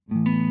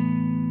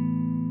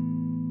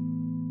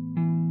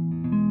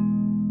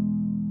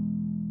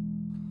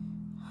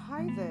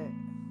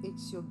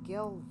it's your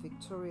girl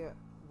Victoria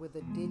with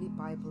the daily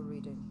Bible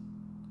reading.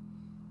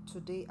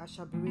 Today I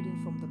shall be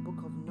reading from the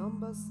book of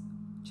Numbers,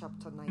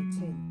 chapter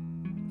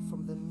 19,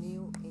 from the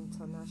New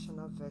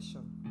International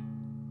Version.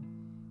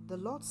 The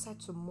Lord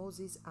said to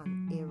Moses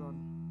and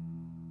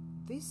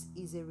Aaron, "This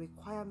is a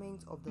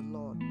requirement of the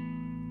Lord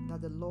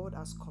that the Lord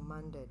has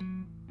commanded.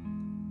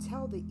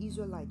 Tell the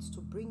Israelites to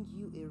bring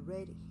you a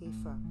red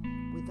heifer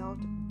without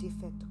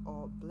defect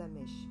or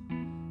blemish,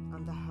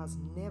 and that has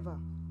never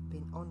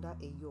been under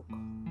a yoke.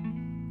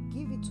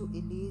 Give it to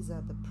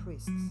Eleazar the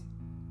priest.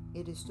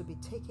 It is to be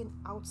taken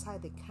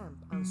outside the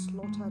camp and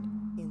slaughtered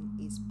in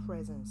his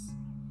presence.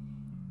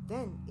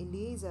 Then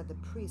Eleazar the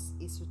priest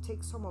is to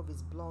take some of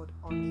his blood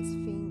on his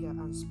finger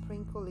and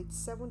sprinkle it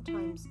 7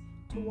 times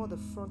toward the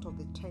front of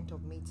the tent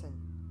of meeting.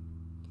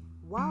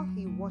 While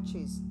he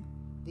watches,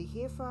 the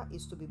heifer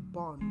is to be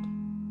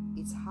burned,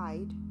 its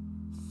hide,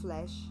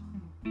 flesh,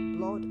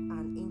 blood,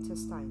 and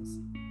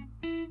intestines.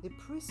 The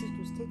priest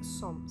is to take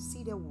some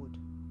cedar wood,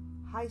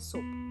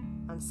 hyssop,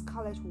 and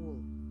scarlet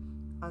wool,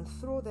 and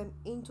throw them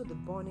into the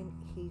burning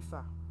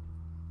heifer.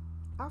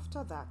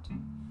 After that,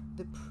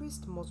 the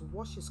priest must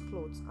wash his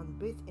clothes and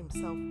bathe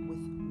himself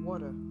with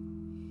water.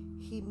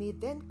 He may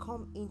then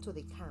come into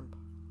the camp,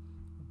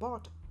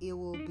 but he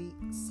will be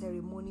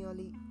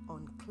ceremonially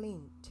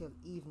unclean till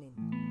evening.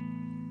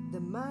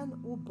 The man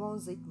who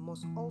burns it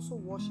must also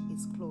wash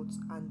his clothes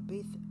and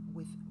bathe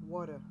with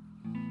water,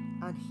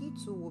 and he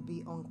too will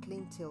be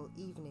unclean till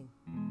evening.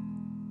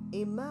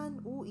 A man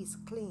who is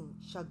clean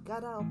shall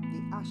gather up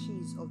the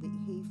ashes of the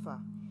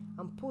heifer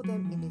and put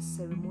them in a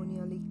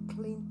ceremonially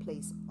clean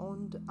place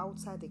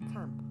outside the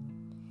camp.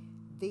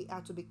 They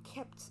are to be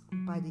kept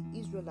by the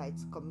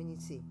Israelite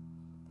community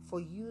for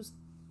use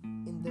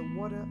in the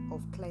water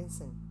of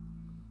cleansing.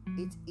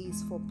 It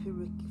is for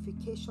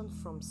purification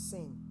from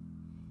sin.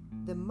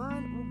 The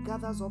man who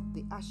gathers up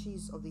the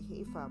ashes of the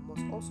heifer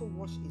must also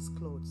wash his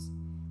clothes,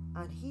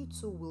 and he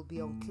too will be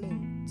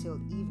unclean till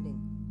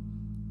evening.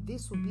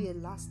 This will be a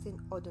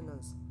lasting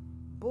ordinance,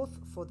 both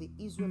for the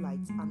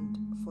Israelites and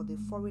for the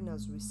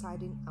foreigners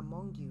residing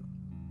among you.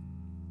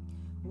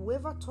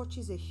 Whoever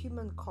touches a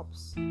human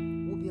corpse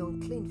will be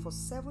unclean for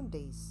 7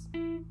 days.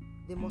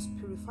 They must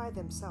purify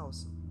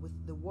themselves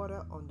with the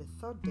water on the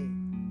 3rd day,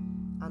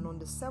 and on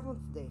the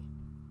 7th day.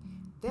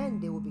 Then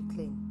they will be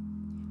clean.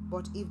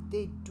 But if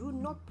they do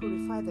not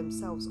purify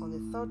themselves on the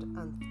 3rd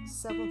and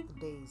 7th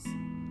days,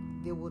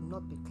 they will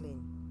not be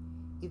clean.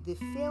 If they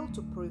fail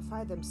to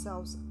purify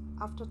themselves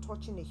after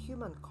touching a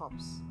human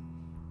corpse,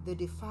 they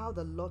defile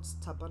the Lord's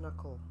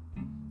tabernacle.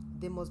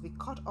 They must be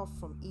cut off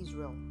from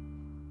Israel.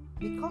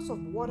 Because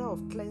of water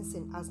of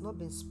cleansing has not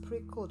been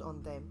sprinkled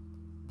on them,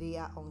 they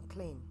are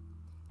unclean.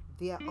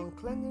 Their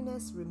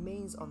uncleanliness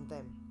remains on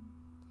them.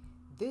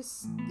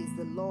 This is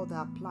the law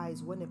that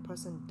applies when a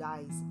person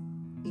dies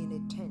in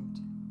a tent.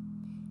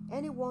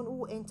 Anyone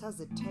who enters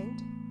the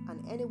tent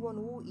and anyone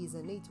who is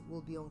in it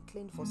will be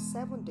unclean for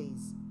 7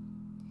 days.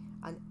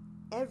 And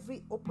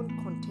every open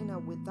container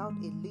without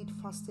a lid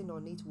fastened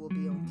on it will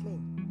be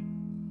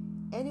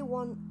unclean.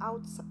 Anyone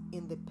out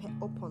in the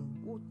open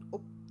who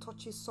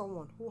touches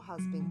someone who has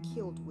been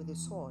killed with a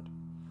sword,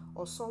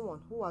 or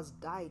someone who has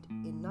died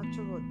a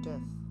natural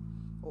death,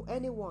 or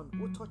anyone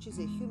who touches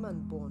a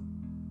human bone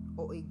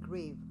or a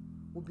grave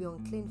will be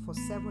unclean for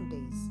 7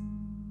 days.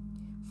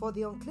 For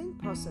the unclean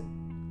person,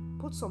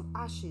 put some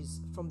ashes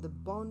from the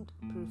burnt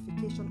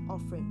purification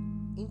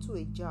offering into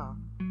a jar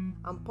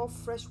and pour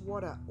fresh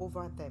water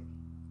over them.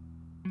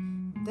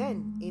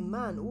 Then a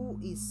man who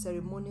is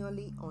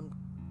ceremonially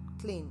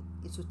unclean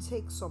is to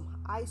take some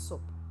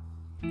hyssop,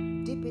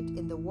 dip it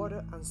in the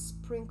water, and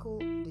sprinkle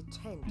the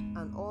tent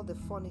and all the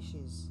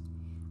furnishes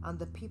and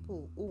the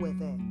people who were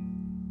there.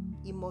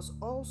 He must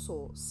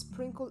also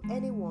sprinkle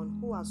anyone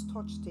who has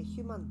touched a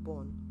human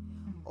bone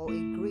or a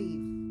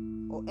grave,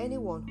 or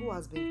anyone who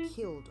has been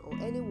killed, or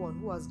anyone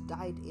who has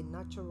died a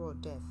natural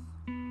death.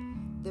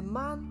 The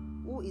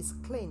man who is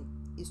clean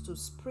is to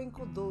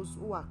sprinkle those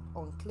who are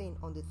unclean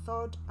on the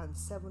 3rd and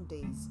 7th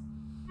days,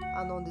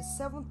 and on the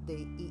 7th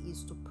day he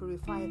is to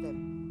purify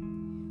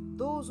them.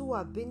 Those who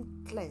have been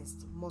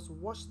cleansed must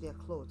wash their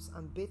clothes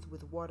and bathe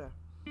with water,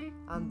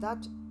 and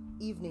that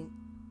evening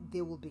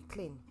they will be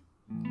clean.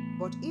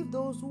 But if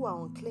those who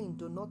are unclean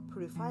do not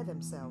purify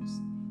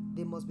themselves,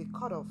 they must be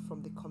cut off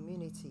from the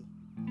community,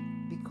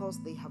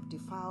 because they have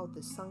defiled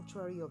the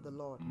sanctuary of the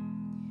Lord.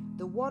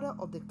 The water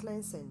of the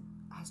cleansing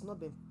has not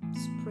been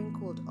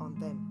sprinkled on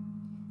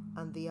them,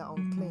 and they are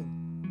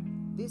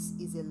unclean. This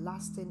is a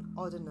lasting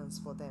ordinance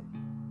for them.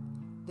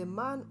 The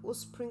man who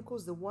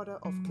sprinkles the water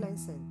of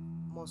cleansing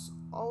must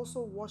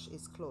also wash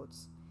his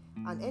clothes,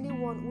 and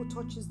anyone who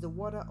touches the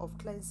water of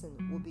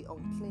cleansing will be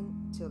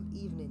unclean till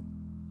evening.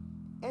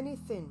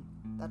 Anything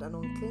that an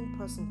unclean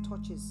person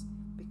touches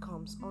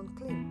becomes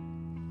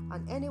unclean,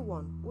 and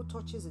anyone who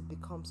touches it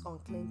becomes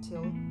unclean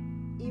till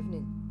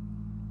evening.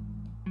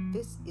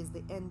 This is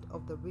the end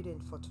of the reading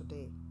for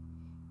today.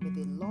 May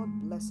the Lord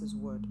bless His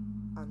word,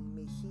 and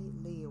may He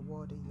lay a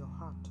word in your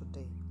heart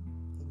today.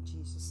 In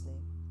Jesus'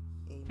 name.